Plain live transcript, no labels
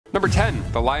Number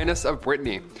 10, the Lioness of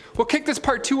Brittany. We'll kick this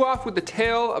part 2 off with the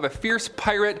tale of a fierce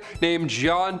pirate named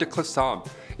Jeanne de Clisson.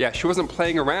 Yeah, she wasn't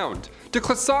playing around. De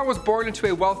Clisson was born into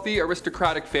a wealthy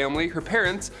aristocratic family. Her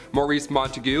parents, Maurice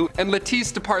Montague and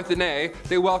Lettice de Parthenay,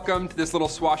 they welcomed this little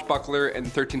swashbuckler in the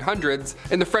 1300s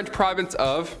in the French province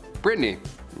of Brittany.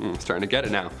 Starting to get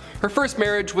it now. Her first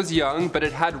marriage was young, but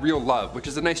it had real love, which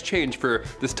is a nice change for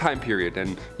this time period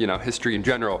and, history in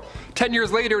general. 10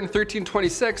 years later, in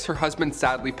 1326, her husband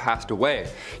sadly passed away.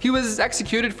 He was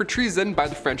executed for treason by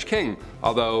the French king,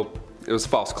 although it was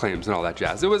false claims and all that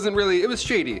jazz. It was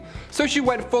shady. So she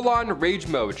went full on rage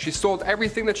mode. She sold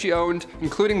everything that she owned,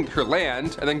 including her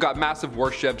land, and then got massive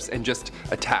warships and just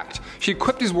attacked. She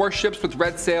equipped these warships with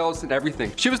red sails and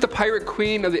everything. She was the pirate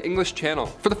queen of the English Channel.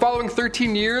 For the following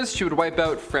 13 years, she would wipe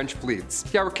out French fleets.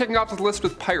 Yeah, we're kicking off this list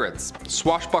with pirates.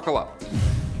 Swashbuckle up.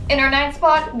 In our 9th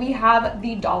spot, we have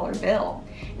the dollar bill.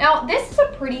 Now, this is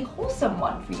a pretty wholesome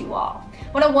one for you all.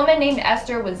 When a woman named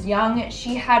Esther was young,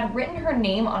 she had written her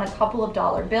name on a couple of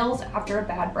dollar bills after a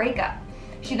bad breakup.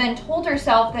 She then told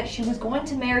herself that she was going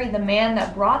to marry the man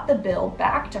that brought the bill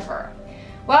back to her.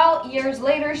 Well, years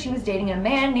later, she was dating a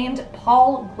man named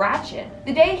Paul Gratchen.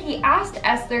 The day he asked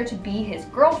Esther to be his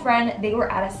girlfriend, they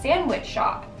were at a sandwich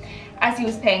shop. As he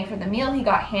was paying for the meal, he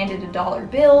got handed a dollar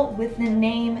bill with the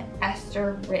name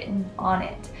Esther written on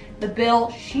it. The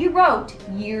bill she wrote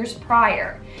years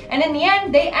prior. And in the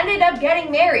end, they ended up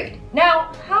getting married.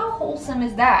 Now, how wholesome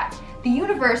is that? The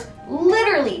universe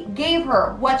literally gave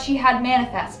her what she had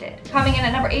manifested. Coming in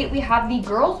at number 8, we have the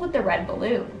girls with the red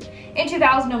balloon. In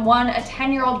 2001, a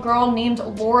 10-year-old girl named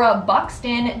Laura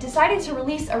Buxton decided to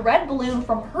release a red balloon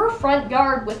from her front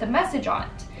yard with a message on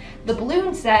it. The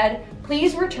balloon said,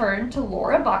 "Please return to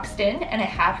Laura Buxton," and it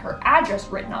had her address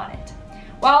written on it.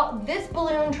 Well, this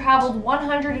balloon traveled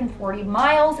 140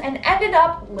 miles and ended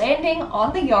up landing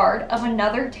on the yard of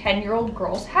another 10-year-old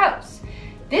girl's house.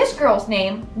 This girl's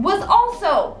name was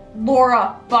also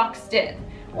Laura Buxton.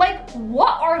 Like,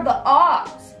 what are the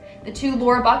odds? The two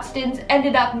Laura Buxtons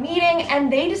ended up meeting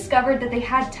and they discovered that they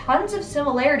had tons of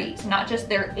similarities, not just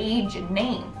their age and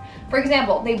name. For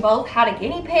example, they both had a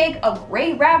guinea pig, a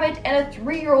gray rabbit, and a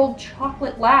 3-year-old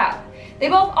chocolate lab. They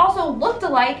both also looked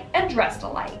alike and dressed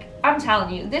alike. I'm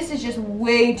telling you, this is just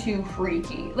way too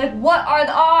freaky. Like, what are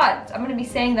the odds? I'm gonna be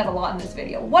saying that a lot in this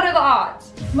video. What are the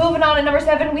odds? Moving on to number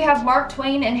 7, we have Mark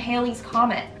Twain and Halley's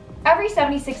Comet. Every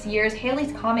 76 years,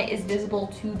 Halley's Comet is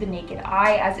visible to the naked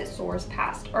eye as it soars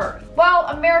past Earth. Well,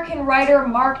 American writer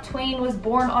Mark Twain was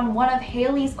born on one of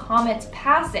Halley's Comet's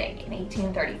passing in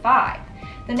 1835.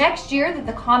 The next year that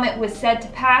the comet was said to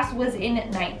pass was in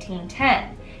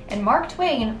 1910, and Mark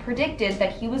Twain predicted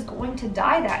that he was going to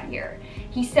die that year.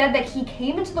 He said that he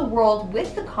came into the world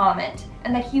with the comet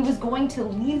and that he was going to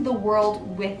leave the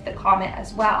world with the comet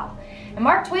as well. And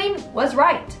Mark Twain was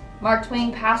right. Mark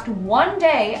Twain passed one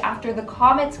day after the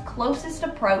comet's closest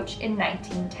approach in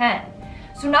 1910.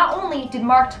 So not only did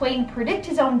Mark Twain predict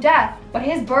his own death, but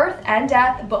his birth and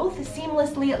death both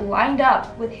seamlessly lined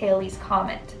up with Halley's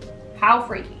Comet. How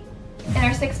freaky. In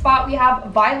our 6th spot, we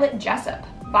have Violet Jessup.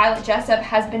 Violet Jessup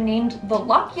has been named the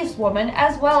luckiest woman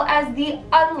as well as the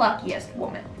unluckiest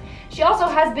woman. She also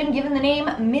has been given the name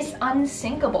Miss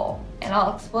Unsinkable, and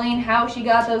I'll explain how she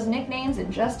got those nicknames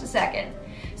in just a second.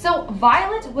 So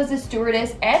Violet was a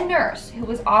stewardess and nurse who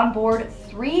was on board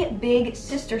 3 big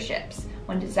sister ships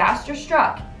when disaster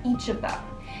struck each of them.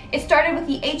 It started with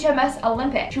the HMS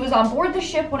Olympic. She was on board the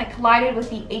ship when it collided with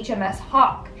the HMS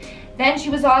Hawk. Then she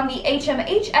was on the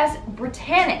HMHS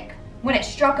Britannic when it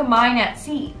struck a mine at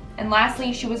sea. And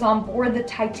lastly, she was on board the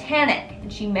Titanic,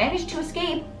 and she managed to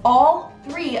escape all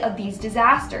 3 of these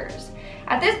disasters.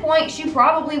 At this point, she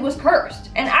probably was cursed,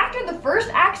 and after the first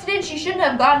accident, she shouldn't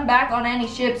have gotten back on any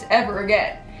ships ever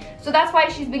again. So that's why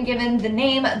she's been given the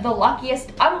name the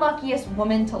luckiest, unluckiest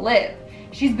woman to live.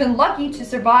 She's been lucky to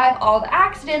survive all the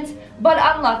accidents, but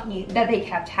unlucky that they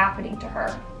kept happening to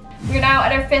her. We're now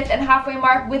at our 5th and halfway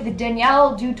mark with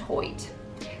Daniel du Toit.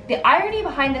 The irony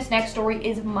behind this next story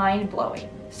is mind-blowing.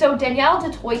 So Daniel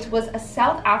du Toit was a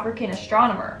South African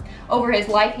astronomer. Over his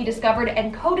life, he discovered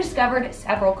and co-discovered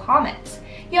several comets.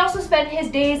 He also spent his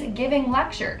days giving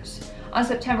lectures. On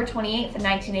September 28th,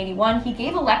 1981, he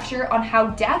gave a lecture on how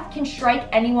death can strike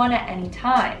anyone at any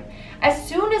time. As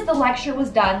soon as the lecture was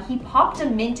done, he popped a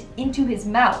mint into his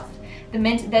mouth. The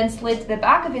mint then slid to the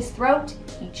back of his throat,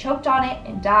 he choked on it,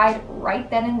 and died right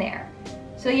then and there.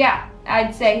 So yeah,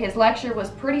 I'd say his lecture was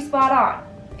pretty spot on.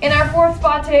 In our 4th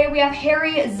spot today, we have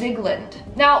Harry Zigland.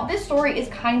 Now, this story is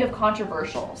kind of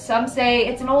controversial. Some say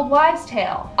it's an old wives'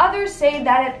 tale. Others say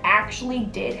that it actually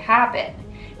did happen.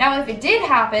 Now, if it did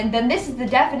happen, then this is the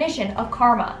definition of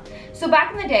karma. So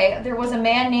back in the day, there was a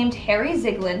man named Harry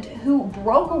Zigland who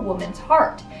broke a woman's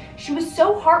heart. She was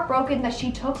so heartbroken that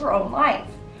she took her own life.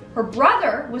 Her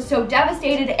brother was so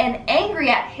devastated and angry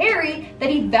at Harry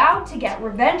that he vowed to get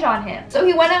revenge on him. So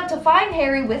he went out to find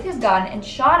Harry with his gun and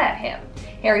shot at him.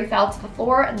 Harry fell to the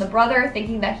floor, and the brother,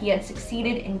 thinking that he had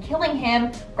succeeded in killing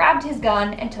him, grabbed his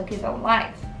gun and took his own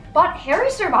life. But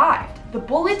Harry survived. The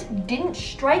bullet didn't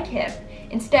strike him.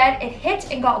 Instead, it hit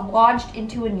and got lodged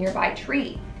into a nearby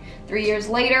tree. 3 years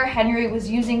later, Henry was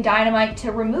using dynamite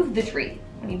to remove the tree.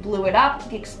 When he blew it up,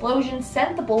 the explosion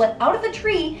sent the bullet out of the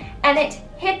tree, and it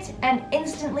hit and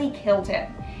instantly killed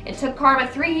him. It took karma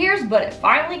 3 years, but it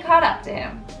finally caught up to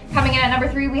him. Coming in at number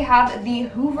 3, we have the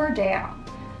Hoover Dam.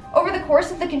 Over the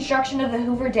course of the construction of the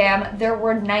Hoover Dam, there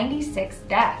were 96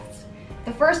 deaths.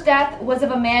 The first death was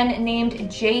of a man named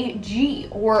J.G.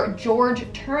 or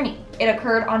George Turney. It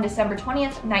occurred on December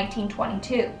 20th,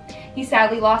 1922. He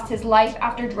sadly lost his life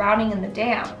after drowning in the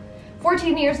dam.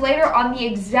 14 years later, on the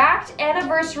exact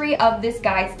anniversary of this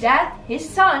guy's death, his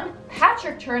son,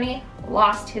 Patrick Turney,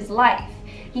 lost his life.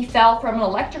 He fell from an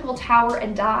electrical tower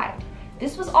and died.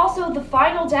 This was also the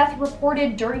final death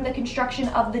reported during the construction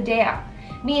of the dam,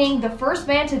 meaning the first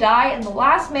man to die and the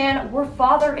last man were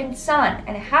father and son,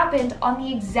 and it happened on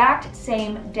the exact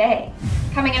same day.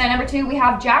 Coming in at number 2, we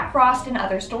have Jack Frost and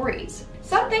Other Stories.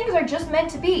 Some things are just meant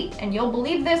to be, and you'll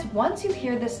believe this once you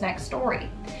hear this next story.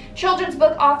 Children's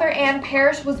book author Anne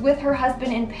Parrish was with her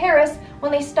husband in Paris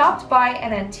when they stopped by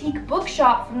an antique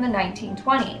bookshop from the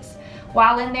 1920s.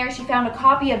 While in there, she found a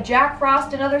copy of Jack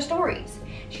Frost and Other Stories.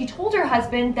 She told her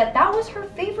husband that that was her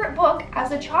favorite book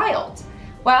as a child.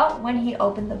 Well, when he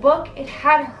opened the book, it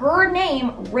had her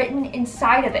name written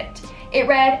inside of it. It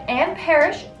read Anne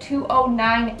Parrish,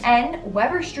 209N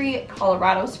Weber Street,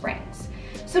 Colorado Springs.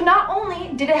 So not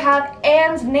only did it have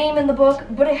Anne's name in the book,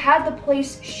 but it had the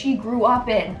place she grew up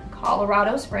in,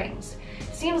 Colorado Springs.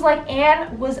 Seems like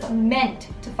Anne was meant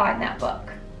to find that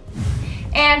book.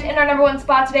 And in our number 1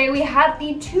 spot today, we have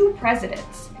the 2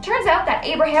 presidents. It turns out that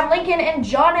Abraham Lincoln and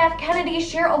John F. Kennedy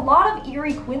share a lot of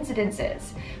eerie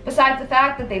coincidences. Besides the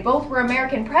fact that they both were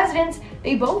American presidents,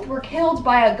 they both were killed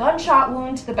by a gunshot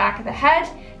wound to the back of the head.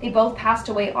 They both passed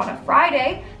away on a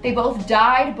Friday. They both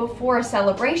died before a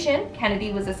celebration.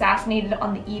 Kennedy was assassinated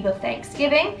on the eve of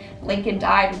Thanksgiving. Lincoln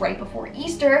died right before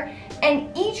Easter.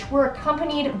 And each were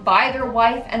accompanied by their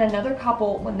wife and another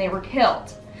couple when they were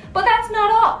killed. But that's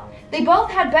not all. They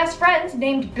both had best friends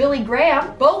named Billy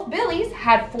Graham. Both Billies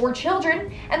had 4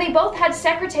 children, and they both had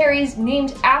secretaries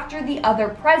named after the other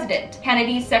president.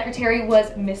 Kennedy's secretary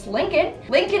was Miss Lincoln.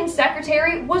 Lincoln's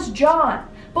secretary was John.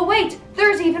 But wait,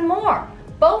 there's even more.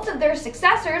 Both of their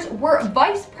successors were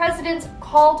vice presidents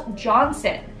called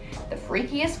Johnson. The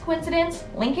freakiest coincidence,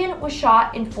 Lincoln was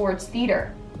shot in Ford's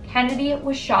Theater. Kennedy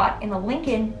was shot in a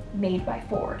Lincoln made by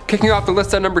Ford. Kicking off the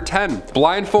list at number 10,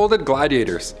 blindfolded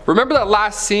gladiators. Remember that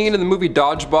last scene in the movie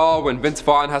Dodgeball when Vince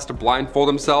Vaughn has to blindfold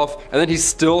himself and then he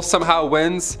still somehow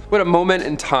wins? What a moment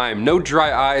in time. No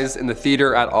dry eyes in the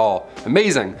theater at all.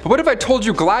 Amazing. But what if I told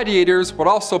you gladiators would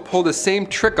also pull the same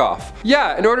trick off?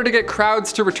 Yeah, in order to get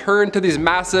crowds to return to these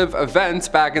massive events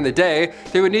back in the day,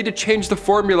 they would need to change the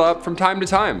formula from time to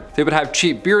time. They would have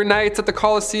cheap beer nights at the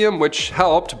Coliseum, which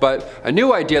helped, but a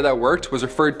new idea that worked was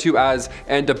referred to as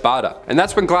andabata. And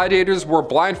that's when gladiators wore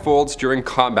blindfolds during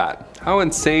combat. How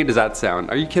insane does that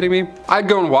sound? Are you kidding me? I'd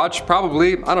go and watch,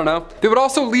 probably, I don't know. They would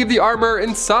also leave the armor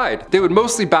inside. They would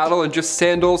mostly battle in just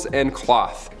sandals and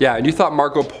cloth. Yeah, and you thought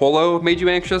Marco Polo made you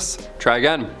anxious? Try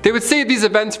again. They would save these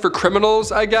events for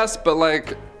criminals, I guess, but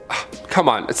like, come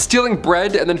on, stealing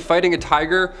bread and then fighting a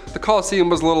tiger? The Coliseum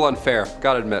was a little unfair,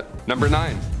 gotta admit. Number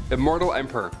 9. Immortal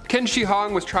Emperor. Qin Shi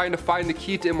Huang was trying to find the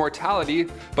key to immortality,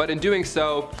 but in doing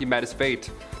so, he met his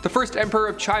fate. The first emperor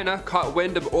of China caught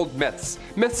wind of old myths.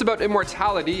 Myths about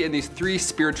immortality in these 3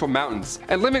 spiritual mountains.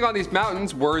 And living on these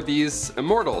mountains were these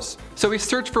immortals. So he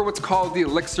searched for what's called the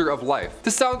elixir of life.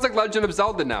 This sounds like Legend of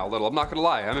Zelda now a little, I'm not gonna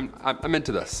lie, I'm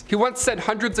into this. He once sent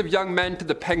hundreds of young men to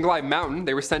the Penglai mountain.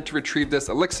 They were sent to retrieve this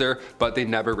elixir, but they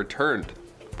never returned.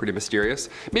 Pretty mysterious.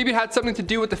 Maybe it had something to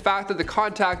do with the fact that the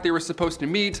contact they were supposed to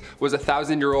meet was a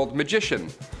 1,000-year-old magician.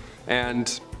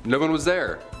 And no one was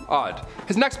there. Odd.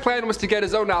 His next plan was to get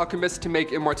his own alchemist to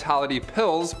make immortality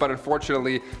pills, but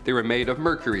unfortunately they were made of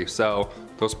mercury, so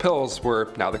those pills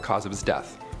were now the cause of his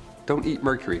death. Don't eat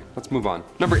mercury. Let's move on.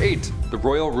 Number 8, the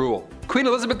royal rule. Queen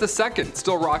Elizabeth II,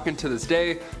 still rocking to this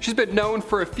day. She's been known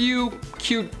for a few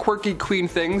cute, quirky queen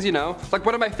things, you know. Like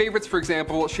one of my favorites, for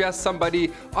example, she has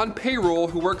somebody on payroll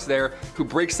who works there who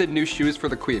breaks in new shoes for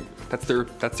the queen. That's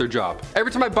their job.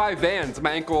 Every time I buy Vans,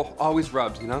 my ankle always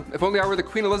rubs, you know. If only I were the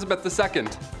Queen Elizabeth II.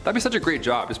 That'd be such a great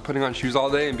job, just putting on shoes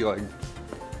all day and be like,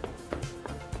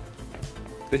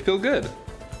 they feel good.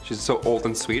 She's so old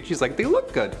and sweet, she's like, they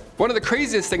look good. One of the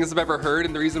craziest things I've ever heard,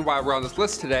 and the reason why we're on this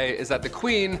list today, is that the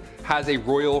Queen has a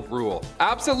royal rule.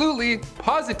 Absolutely,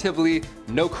 positively,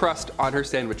 no crust on her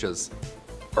sandwiches.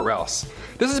 Or else.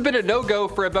 This has been a no-go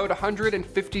for about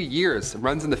 150 years, and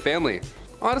runs in the family.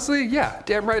 Honestly, yeah,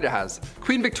 damn right it has.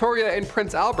 Queen Victoria and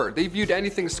Prince Albert, they viewed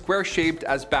anything square-shaped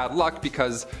as bad luck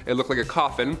because it looked like a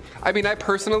coffin. I mean, I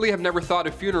personally have never thought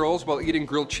of funerals while eating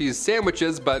grilled cheese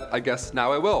sandwiches, but I guess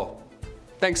now I will.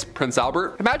 Thanks, Prince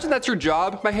Albert. Imagine that's your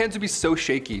job. My hands would be so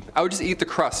shaky. I would just eat the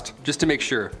crust, just to make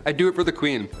sure. I'd do it for the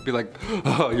Queen. I'd be like,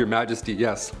 oh, your majesty,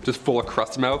 yes. Just full of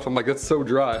crust mouth. I'm like, that's so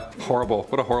dry. Horrible,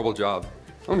 what a horrible job.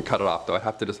 I'm gonna cut it off though, I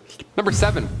have to just. Number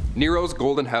 7, Nero's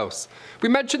Golden House. We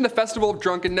mentioned the Festival of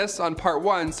Drunkenness on part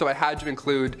 1, so I had to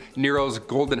include Nero's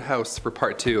Golden House for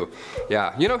part 2.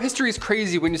 Yeah, you know, history is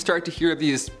crazy when you start to hear of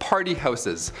these party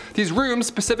houses. These rooms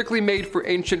specifically made for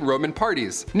ancient Roman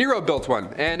parties. Nero built one,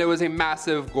 and it was a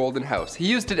massive golden house. He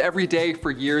used it every day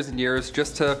for years and years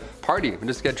just to party and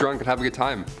just get drunk and have a good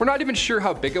time. We're not even sure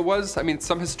how big it was. I mean,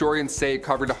 some historians say it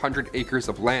covered 100 acres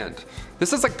of land.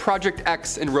 This is like Project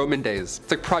X in Roman days. It's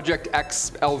like Project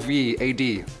X LV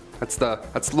AD.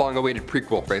 That's long-awaited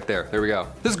prequel right there. There we go.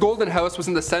 This golden house was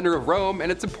in the center of Rome,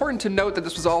 and it's important to note that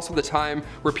this was also the time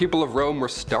where people of Rome were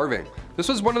starving. This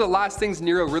was one of the last things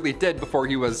Nero really did before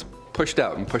he was pushed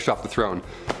out and pushed off the throne.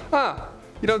 Ah,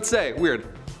 you don't say. Weird.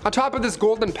 On top of this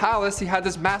golden palace, he had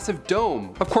this massive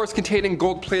dome, of course containing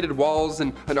gold-plated walls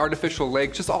and an artificial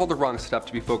lake, just all the wrong stuff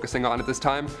to be focusing on at this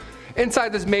time.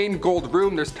 Inside this main gold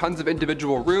room, there's tons of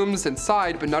individual rooms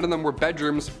inside, but none of them were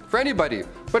bedrooms for anybody.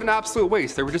 What an absolute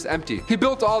waste, they were just empty. He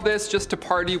built all this just to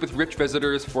party with rich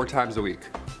visitors 4 times a week.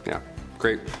 Yeah,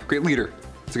 great leader.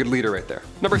 It's a good leader right there.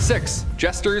 Number 6,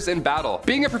 jesters in battle.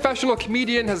 Being a professional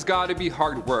comedian has got to be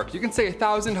hard work. You can say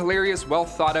 1,000 hilarious, well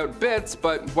thought out bits,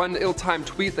 but one ill-timed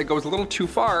tweet that goes a little too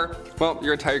far, well,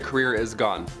 your entire career is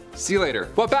gone. See you later.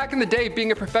 Well, back in the day,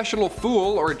 being a professional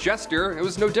fool or a jester, it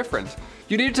was no different.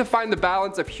 You needed to find the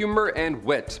balance of humor and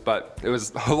wit, but it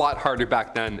was a lot harder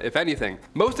back then, if anything.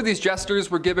 Most of these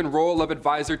jesters were given role of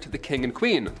advisor to the king and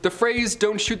queen. The phrase,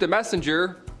 "don't shoot the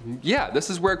messenger," yeah, this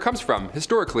is where it comes from,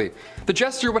 historically. The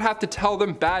jester would have to tell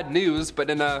them bad news, but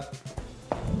in a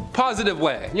positive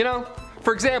way, you know?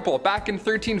 For example, back in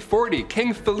 1340,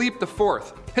 King Philippe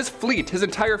IV, his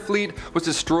entire fleet was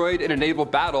destroyed in a naval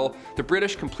battle. The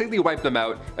British completely wiped them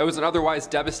out. It was an otherwise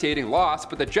devastating loss,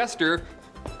 but the jester,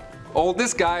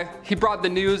 this guy, he brought the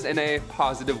news in a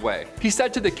positive way. He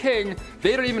said to the king,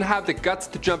 they don't even have the guts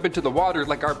to jump into the water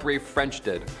like our brave French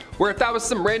did. Where if that was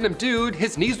some random dude,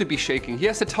 his knees would be shaking. He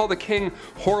has to tell the king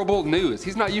horrible news.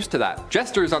 He's not used to that.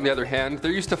 Jesters, on the other hand,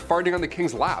 they're used to farting on the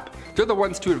king's lap. They're the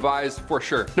ones to advise for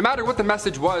sure. No matter what the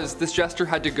message was, this jester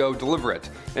had to go deliver it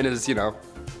in his,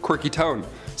 quirky tone.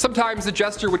 Sometimes the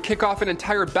jester would kick off an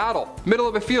entire battle, middle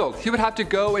of a field. He would have to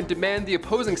go and demand the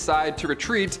opposing side to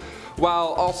retreat while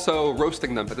also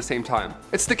roasting them at the same time.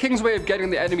 It's the king's way of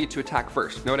getting the enemy to attack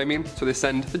first, know what I mean? So they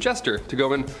send the jester to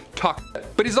go and talk.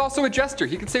 But he's also a jester.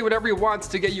 He can say whatever he wants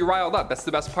to get you riled up. That's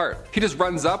the best part. He just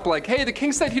runs up like, hey, the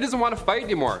king said he doesn't want to fight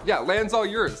anymore. Yeah, land's all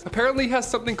yours. Apparently he has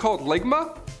something called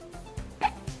ligma.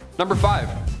 Number 5,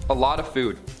 a lot of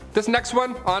food. This next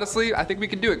one, honestly, I think we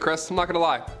could do it, Chris. I'm not gonna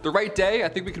lie. The right day, I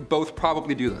think we could both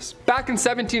probably do this. Back in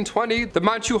 1720, the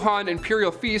Manchu-Han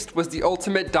Imperial Feast was the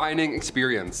ultimate dining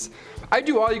experience. I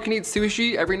do all-you-can-eat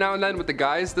sushi every now and then with the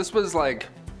guys. This was like,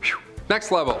 whew, next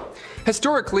level.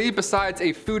 Historically, besides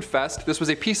a food fest, this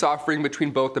was a peace offering between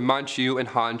both the Manchu and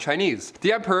Han Chinese.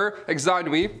 The Emperor,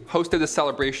 Exanui, hosted the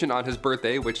celebration on his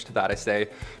birthday, which to that I say,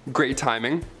 great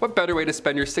timing. What better way to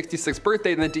spend your 66th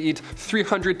birthday than to eat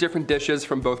 300 different dishes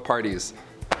from both parties?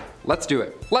 Let's do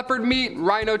it. Leopard meat,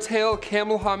 rhino tail,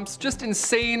 camel humps, just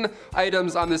insane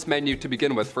items on this menu to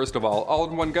begin with, first of all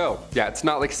in one go. Yeah, it's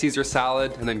not like Caesar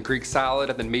salad and then Greek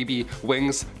salad and then maybe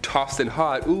wings tossed in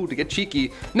hot, ooh, to get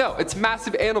cheeky. No, it's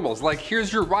massive animals, like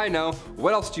here's your rhino,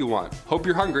 what else do you want? Hope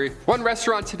you're hungry. One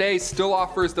restaurant today still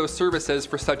offers those services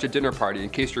for such a dinner party in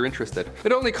case you're interested.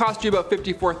 It only cost you about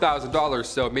 $54,000,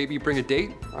 so maybe bring a date?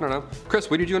 I don't know.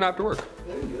 Chris, what are you doing after work?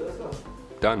 There you go, let's go.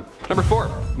 Done. Number 4,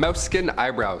 mouse skin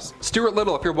eyebrows. Stuart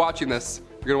Little, if you're watching this,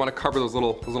 You're gonna wanna cover those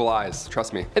little eyes,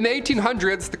 trust me. In the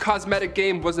 1800s, the cosmetic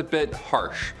game was a bit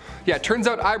harsh. Yeah, it turns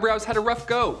out eyebrows had a rough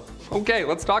go. Okay,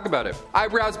 let's talk about it.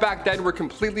 Eyebrows back then were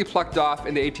completely plucked off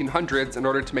in the 1800s in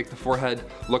order to make the forehead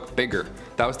look bigger.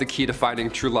 That was the key to finding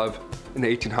true love in the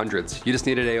 1800s. You just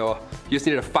needed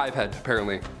a 5 head,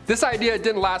 apparently. This idea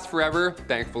didn't last forever,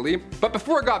 thankfully, but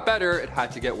before it got better, it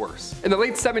had to get worse. In the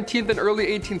late 17th and early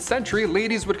 18th century,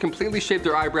 ladies would completely shave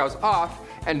their eyebrows off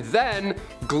and then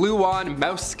glue on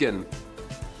mouse skin.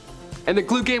 And the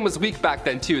glue game was weak back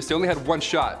then too, so they only had one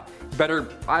shot. You better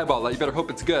eyeball that, you better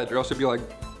hope it's good, or else you'll be like,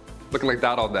 looking like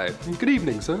that all day. Good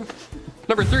evening, sir.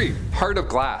 Number 3, heart of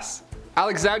glass.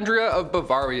 Alexandria of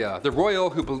Bavaria, the royal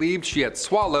who believed she had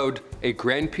swallowed a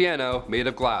grand piano made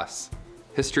of glass.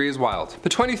 History is wild. The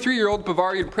 23-year-old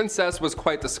Bavarian princess was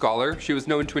quite the scholar. She was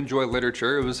known to enjoy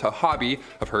literature. It was a hobby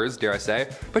of hers, dare I say.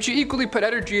 But she equally put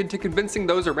energy into convincing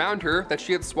those around her that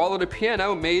she had swallowed a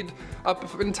piano made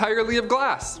up entirely of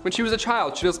glass. When she was a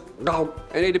child, she just and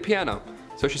ate a piano.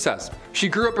 So she says. She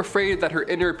grew up afraid that her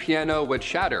inner piano would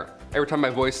shatter. Every time my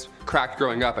voice cracked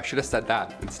growing up, I should have said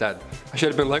that instead. I should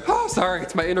have been like, oh, sorry,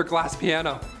 it's my inner glass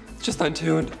piano. It's just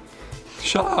untuned.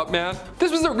 Shut up, man.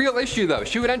 This was a real issue though.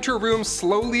 She would enter a room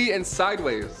slowly and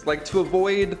sideways, like to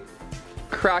avoid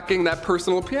cracking that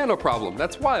personal piano problem.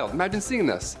 That's wild, imagine seeing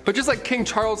this. But just like King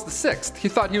Charles VI, he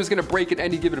thought he was gonna break at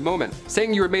any given moment.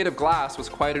 Saying you were made of glass was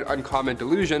quite an uncommon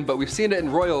delusion, but we've seen it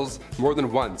in royals more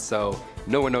than once, so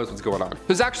no one knows what's going on.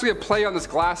 There's actually a play on this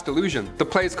glass delusion. The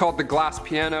play is called The Glass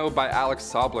Piano by Alex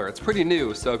Sobler. It's pretty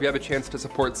new, so if you have a chance to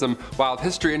support some wild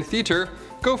history and theater,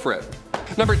 go for it.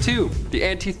 Number 2, the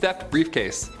anti-theft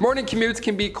briefcase. Morning commutes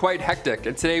can be quite hectic,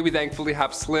 and today we thankfully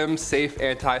have slim, safe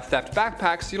anti-theft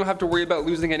backpacks so you don't have to worry about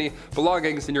losing any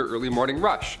belongings in your early morning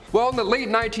rush. Well, in the late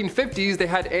 1950s, they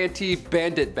had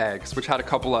anti-bandit bags, which had a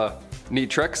couple of neat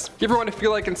tricks. You ever want to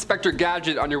feel like Inspector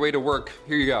Gadget on your way to work?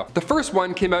 Here you go. The first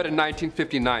one came out in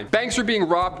 1959. Banks were being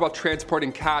robbed while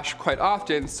transporting cash quite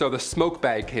often, so the smoke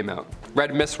bag came out.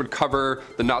 Red mist would cover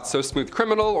the not so smooth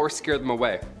criminal or scare them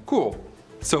away. Cool.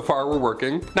 So far we're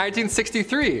working.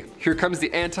 1963, here comes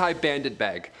the anti-bandit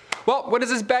bag. Well, what does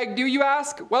this bag do, you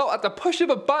ask? Well, at the push of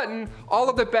a button, all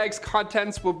of the bag's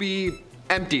contents will be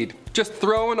emptied, just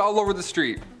thrown all over the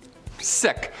street.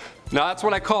 Sick. Now that's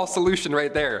what I call a solution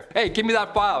right there. Hey, give me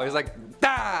that file. He's like,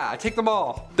 I take them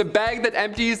all. The bag that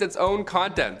empties its own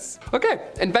contents. Okay,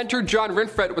 inventor John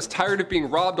Rinfret was tired of being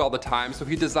robbed all the time, so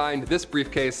he designed this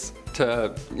briefcase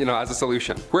to, as a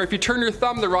solution. Where if you turn your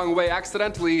thumb the wrong way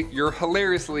accidentally, you're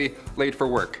hilariously late for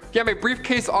work. Yeah, my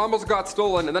briefcase almost got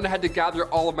stolen and then I had to gather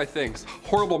all of my things.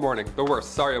 Horrible morning, the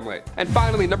worst, sorry I'm late. And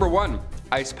finally, number 1,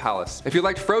 Ice Palace. If you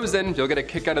liked Frozen, you'll get a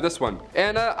kick out of this one.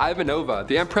 Anna Ivanova,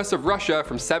 the Empress of Russia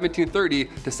from 1730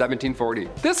 to 1740.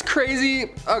 This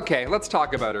crazy, okay, let's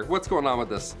talk about her. What's going on with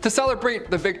this? To celebrate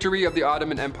the victory of the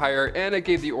Ottoman Empire, Anna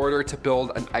gave the order to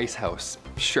build an ice house.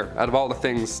 Sure, out of all the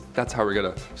things, that's how we're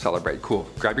gonna celebrate. Cool,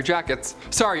 grab your jackets.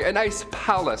 Sorry, an ice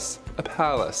palace. A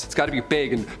palace. It's gotta be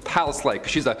big and palace-like.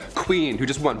 She's a queen who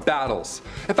just won battles.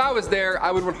 If I was there,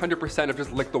 I would 100% have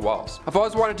just licked the walls. I've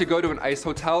always wanted to go to an ice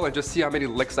hotel and just see how many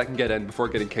licks I can get in before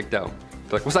getting kicked out.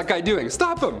 They're like, what's that guy doing?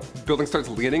 Stop him! The building starts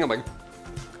leaning, I'm like,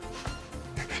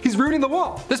 he's ruining the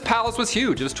wall. This palace was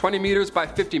huge. It was 20 meters by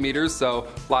 50 meters, so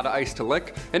a lot of ice to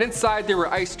lick. And inside there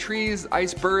were ice trees,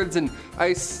 ice birds, and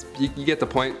ice, you get the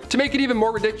point. To make it even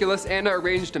more ridiculous, Anna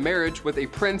arranged a marriage with a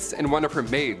prince and one of her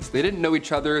maids. They didn't know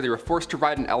each other, they were forced to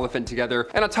ride an elephant together,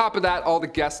 and on top of that, all the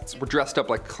guests were dressed up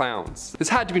like clowns. This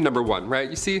had to be number 1, right?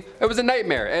 You see, it was a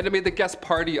nightmare. Anna made the guests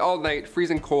party all night,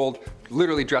 freezing cold,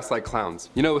 literally dressed like clowns.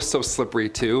 It was so slippery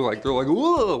too. Like, they're like,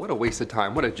 whoa, what a waste of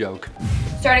time, what a joke.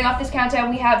 Starting off this countdown,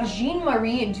 we have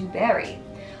Jean-Marie Dubarry.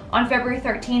 On February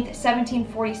 13th,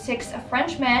 1746, a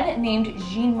French man named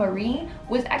Jean-Marie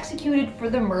was executed for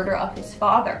the murder of his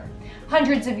father.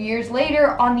 Hundreds of years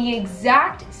later, on the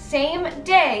exact same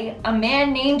day, a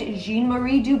man named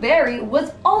Jean-Marie Dubarry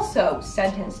was also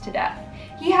sentenced to death.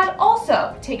 He had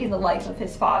also taken the life of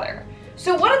his father.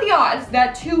 So what are the odds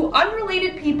that 2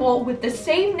 unrelated people with the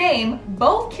same name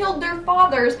both killed their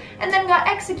fathers and then got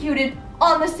executed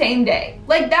on the same day?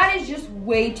 Like, that is just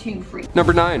way too freaky.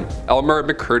 Number 9, Elmer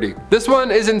McCurdy. This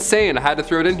one is insane, I had to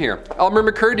throw it in here. Elmer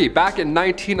McCurdy, back in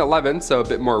 1911, so a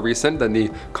bit more recent than the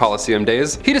Coliseum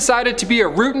days, he decided to be a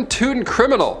rootin' tootin'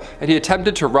 criminal, and he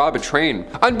attempted to rob a train.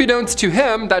 Unbeknownst to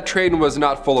him, that train was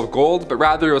not full of gold, but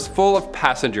rather it was full of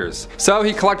passengers. So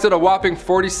he collected a whopping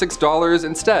 $46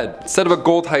 instead. Instead of a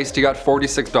gold heist, he got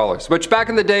 $46, which back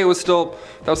in the day was still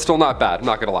not bad, I'm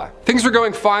not gonna lie. Things were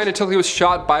going fine until he was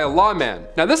shot by a lawman.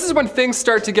 Now this is when things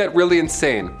start to get really insane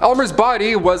insane. Elmer's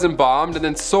body was embalmed and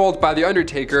then sold by the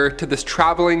Undertaker to this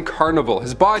traveling carnival.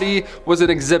 His body was an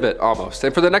exhibit almost,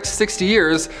 and for the next 60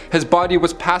 years, his body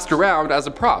was passed around as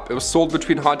a prop. It was sold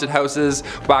between haunted houses,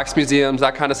 wax museums,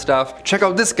 that kind of stuff. Check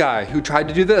out this guy who tried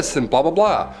to do this and blah blah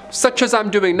blah. Such as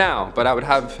I'm doing now, but I would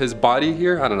have his body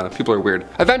here. I don't know, people are weird.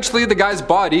 Eventually, the guy's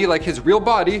body, like his real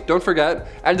body, don't forget,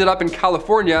 ended up in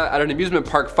California at an amusement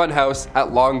park funhouse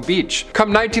at Long Beach. Come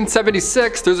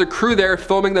 1976, there's a crew there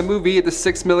filming the movie The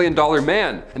 $6 Million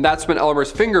Man, and that's when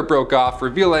Elmer's finger broke off,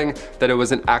 revealing that it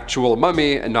was an actual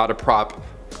mummy and not a prop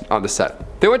on the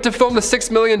set. They went to film The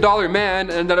 $6 Million Man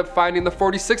and ended up finding the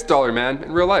 $46 man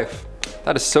in real life.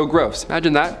 That is so gross.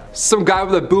 Imagine that. Some guy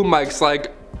with a boom mic's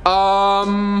like,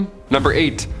 Number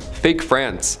 8. Fake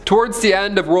France. Towards the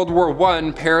end of World War I,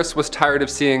 Paris was tired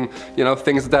of seeing,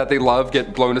 things that they love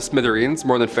get blown to smithereens,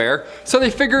 more than fair. So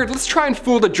they figured, let's try and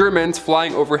fool the Germans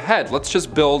flying overhead. Let's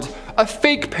just build a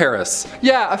fake Paris.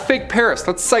 Yeah, a fake Paris.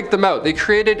 Let's psych them out. They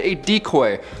created a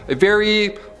decoy, a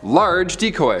very large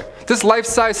decoy. This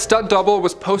life-size stunt double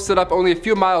was posted up only a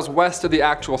few miles west of the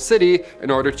actual city in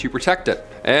order to protect it.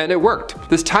 And it worked.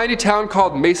 This tiny town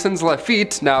called Masons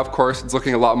Lafitte, now of course it's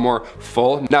looking a lot more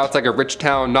full. Now it's like a rich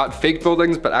town, not fake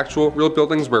buildings, but actual real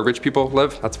buildings where rich people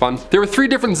live. That's fun. There were 3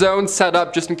 different zones set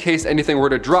up just in case anything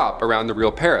were to drop around the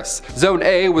real Paris. Zone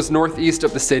A was northeast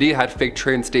of the city, had fake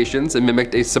train stations and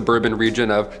mimicked a suburban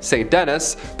region of St.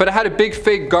 Denis, but it had a big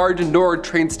fake Gare du Nord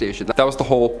train station. That was the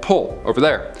whole pull over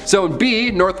there. Zone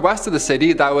B, northwest of the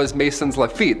city, that was Masons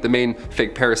Lafitte, the main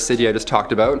fake Paris city I just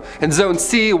talked about. And Zone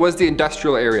C was the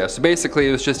industrial area. So basically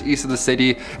it was just east of the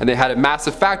city, and they had a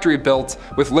massive factory built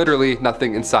with literally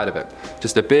nothing inside of it.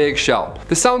 Just a big shell.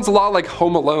 This sounds a lot like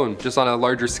Home Alone, just on a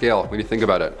larger scale when you think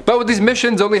about it. But with these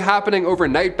missions only happening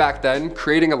overnight back then,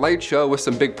 creating a light show with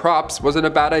some big props wasn't a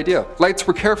bad idea. Lights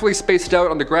were carefully spaced out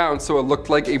on the ground so it looked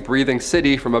like a breathing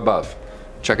city from above.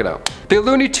 Check it out. They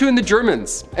Looney Tuned the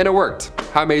Germans, and it worked.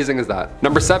 How amazing is that?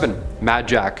 Number 7, Mad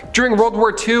Jack. During World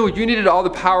War II, you needed all the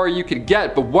power you could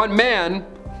get, but one man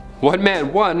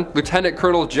won, Lieutenant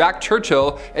Colonel Jack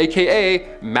Churchill, aka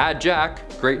Mad Jack,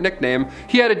 great nickname.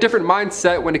 He had a different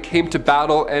mindset when it came to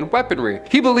battle and weaponry.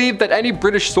 He believed that any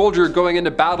British soldier going into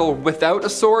battle without a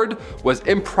sword was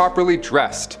improperly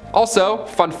dressed. Also,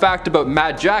 fun fact about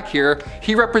Mad Jack here,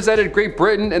 he represented Great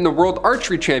Britain in the World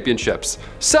Archery Championships.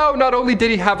 So not only did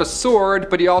he have a sword,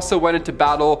 but he also went into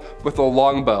battle with a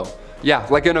longbow. Yeah,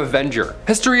 like an Avenger.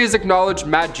 History has acknowledged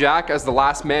Mad Jack as the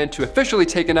last man to officially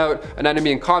taken out an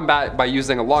enemy in combat by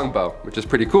using a longbow, which is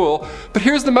pretty cool. But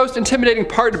here's the most intimidating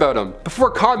part about him.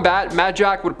 Before combat, Mad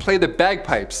Jack would play the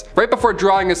bagpipes, right before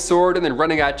drawing his sword and then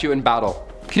running at you in battle.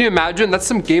 Can you imagine? That's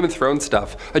some Game of Thrones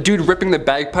stuff. A dude ripping the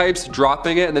bagpipes,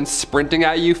 dropping it, and then sprinting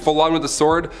at you full on with a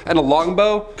sword and a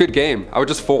longbow? Good game. I would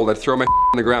just fold. I'd throw my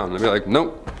on the ground. I'd be like,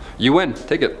 nope, you win.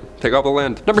 Take it. Take all the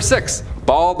land. Number 6,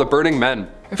 Ball the Burning Men.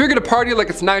 If you're gonna party like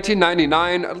it's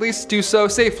 1999, at least do so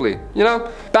safely,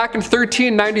 Back in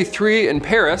 1393 in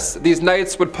Paris, these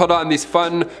knights would put on these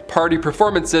fun party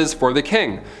performances for the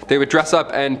king. They would dress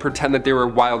up and pretend that they were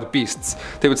wild beasts.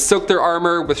 They would soak their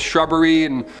armor with shrubbery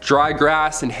and dry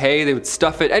grass and hay. They would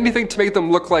stuff it, anything to make them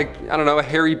look like, I don't know, a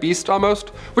hairy beast almost.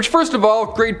 Which first of all,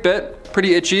 great bit.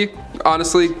 Pretty itchy,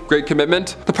 honestly, great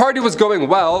commitment. The party was going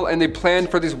well and they planned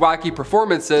for these wacky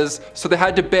performances, so they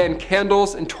had to ban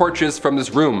candles and torches from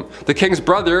this room. The king's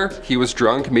brother, he was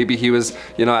drunk, maybe he was,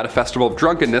 at a festival of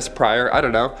drunkenness prior, I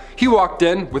don't know. He walked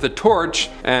in with a torch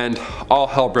and all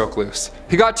hell broke loose.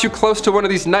 He got too close to one of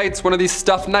these knights, one of these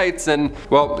stuffed knights, and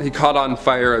well, he caught on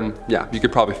fire and yeah, you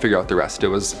could probably figure out the rest. It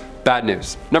was bad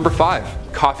news. Number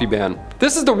 5, coffee ban.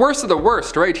 This is the worst of the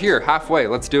worst right here, halfway,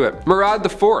 let's do it. Murad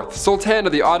IV, Sultan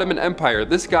of the Ottoman Empire.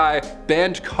 This guy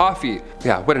banned coffee.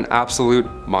 Yeah, what an absolute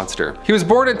monster. He was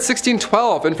born in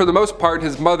 1612 and for the most part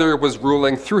his mother was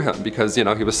ruling through him because, he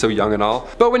was so young and all.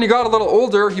 But when he got a little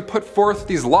older, he put forth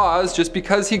these laws just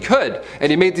because he could. And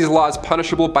he made these laws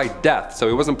punishable by death, so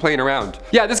he wasn't playing around.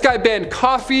 Yeah, this guy banned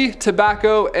coffee,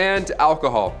 tobacco, and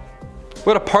alcohol.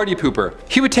 What a party pooper.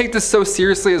 He would take this so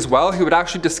seriously as well, he would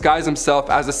actually disguise himself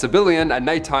as a civilian at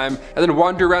nighttime and then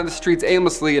wander around the streets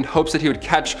aimlessly in hopes that he would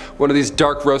catch one of these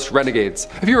dark roast renegades.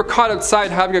 If you were caught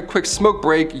outside having a quick smoke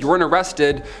break, you weren't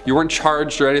arrested, you weren't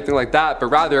charged or anything like that, but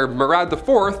rather Murad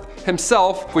IV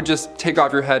himself would just take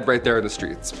off your head right there in the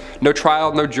streets. No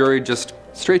trial, no jury, just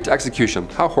straight to execution.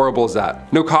 How horrible is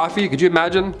that? No coffee? Could you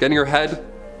imagine getting your head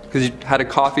because you had a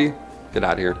coffee? Get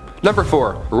out of here. Number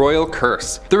 4. Royal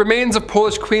Curse. The remains of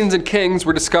Polish queens and kings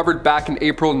were discovered back in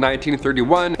April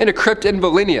 1931 in a crypt in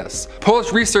Vilnius.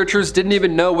 Polish researchers didn't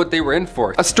even know what they were in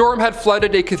for. A storm had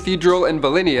flooded a cathedral in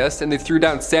Vilnius and they threw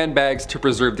down sandbags to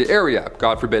preserve the area.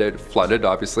 God forbid it flooded,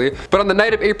 obviously. But on the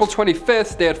night of April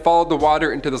 25th, they had followed the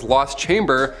water into this lost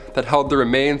chamber that held the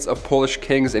remains of Polish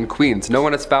kings and queens. No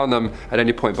one has found them at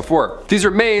any point before. These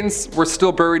remains were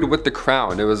still buried with the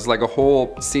crown. It was like a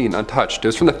whole scene untouched. It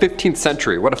was from the 15th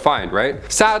century. What a find, right?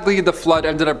 Sadly, the flood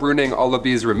ended up ruining all of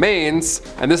these remains,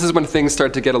 and this is when things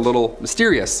start to get a little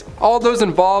mysterious. All those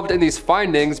involved in these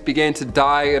findings began to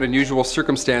die in unusual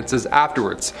circumstances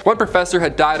afterwards. One professor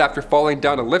had died after falling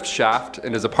down a lift shaft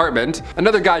in his apartment.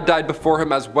 Another guy died before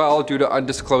him as well due to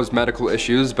undisclosed medical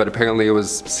issues, but apparently it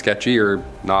was sketchy or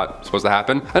not supposed to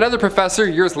happen. Another professor,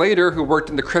 years later, who worked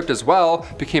in the crypt as well,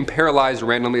 became paralyzed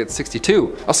randomly at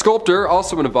 62. A sculptor,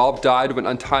 also involved, died when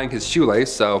untying his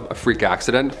shoelace, so a freak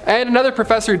accident. And another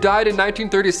professor died in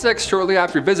 1936 shortly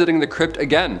after visiting the crypt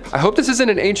again. I hope this isn't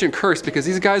an ancient curse because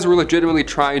these guys were legitimately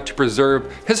trying to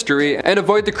preserve history and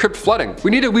avoid the crypt flooding. We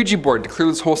need a Ouija board to clear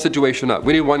this whole situation up.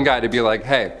 We need one guy to be like,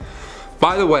 hey,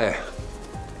 by the way,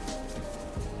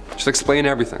 just explain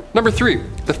everything. Number 3,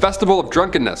 the Festival of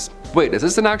Drunkenness. Wait, is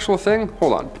this an actual thing?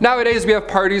 Hold on. Nowadays we have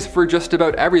parties for just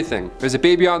about everything. There's a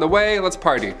baby on the way, let's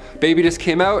party. Baby just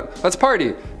came out, let's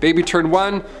party. Baby turned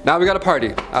 1, now we gotta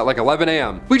party at like 11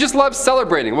 a.m. We just love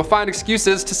celebrating. We'll find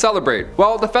excuses to celebrate.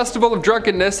 Well, the Festival of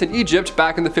Drunkenness in Egypt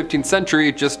back in the 15th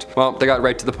century well, they got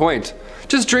right to the point.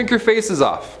 Just drink your faces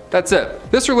off. That's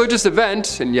it. This religious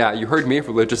event, and yeah, you heard me,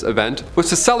 religious event, was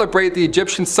to celebrate the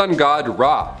Egyptian sun god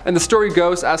Ra. And the story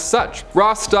goes as such.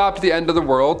 Ra stopped the end of the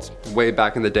world, way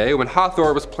back in the day, when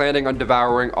Hathor was planning on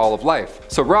devouring all of life.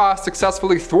 So Ra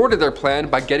successfully thwarted their plan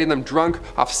by getting them drunk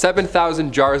off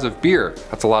 7,000 jars of beer.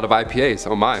 That's a lot of IPAs,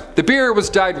 oh my. The beer was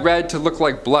dyed red to look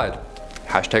like blood.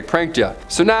 Hashtag pranked ya.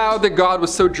 So now the god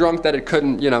was so drunk that it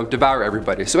couldn't, devour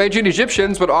everybody. So ancient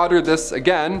Egyptians would honor this,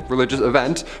 again, religious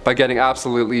event by getting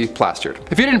absolutely plastered.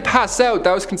 If you didn't pass out,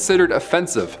 that was considered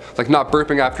offensive, like not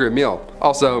burping after a meal.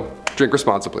 Also, drink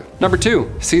responsibly. Number 2,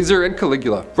 Caesar and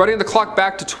Caligula. Running the clock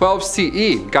back to 12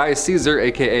 CE, Gaius Caesar,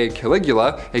 aka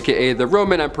Caligula, aka the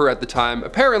Roman emperor at the time,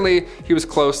 apparently he was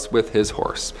close with his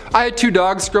horse. I had 2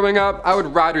 dogs growing up. I would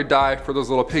ride or die for those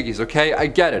little piggies, okay? I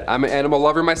get it. I'm an animal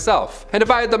lover myself. And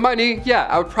if I had the money, yeah,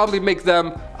 I would probably make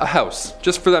them a house,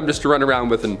 just for them to run around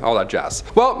with and all that jazz.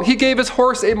 Well, he gave his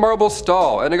horse a marble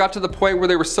stall, and it got to the point where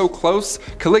they were so close,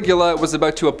 Caligula was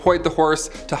about to appoint the horse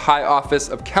to high office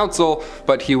of council,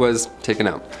 but he was taken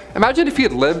out. Imagine if he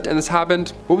had lived and this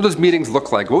happened. What would those meetings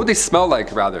look like? What would they smell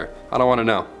like, rather? I don't want to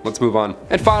know. Let's move on.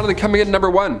 And finally, coming in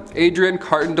number 1, Adrian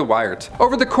Carton de Wiart.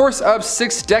 Over the course of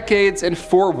 6 decades and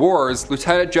 4 wars,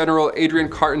 Lieutenant General Adrian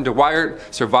Carton de Wiart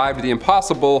survived the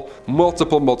impossible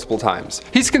multiple times.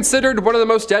 He's considered one of the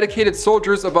most dedicated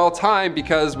soldiers of all time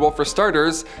because, well, for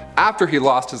starters, after he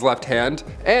lost his left hand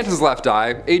and his left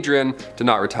eye, Adrian did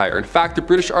not retire. In fact, the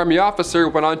British Army officer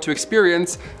went on to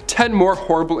experience 10 more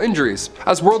horrible injuries.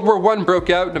 As World War I broke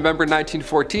out in November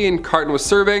 1914, Carton was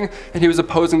serving and he was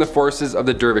opposing the forces of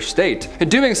the Dervish state. In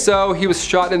doing so, he was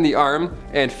shot in the arm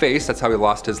and face, that's how he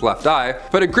lost his left eye,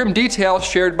 but a grim detail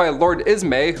shared by Lord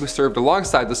Ismay, who served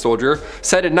alongside the soldier,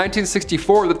 said in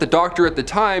 1964 that the doctor at the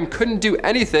time couldn't do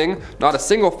anything, not a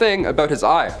single thing, about his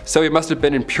eye. So he must have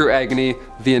been in pure agony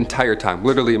the entire time.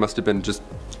 Literally, it must have been just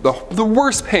the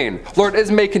worst pain. Lord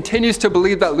Ismay continues to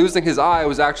believe that losing his eye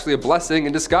was actually a blessing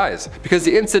in disguise, because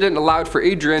the incident allowed for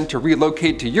Adrian to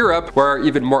relocate to Europe, where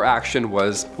even more action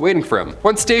was waiting for him.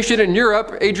 Once stationed in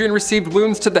Europe, Adrian received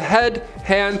wounds to the head,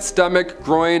 hand, stomach,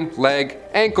 groin, leg,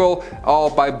 ankle, all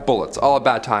by bullets, all a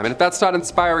bad time. And if that's not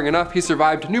inspiring enough, he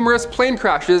survived numerous plane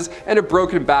crashes and a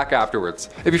broken back afterwards.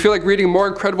 If you feel like reading more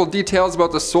incredible details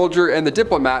about the soldier and the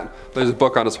diplomat, there's a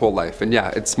book on his whole life. And yeah,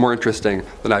 it's more interesting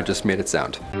than I just made it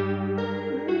sound.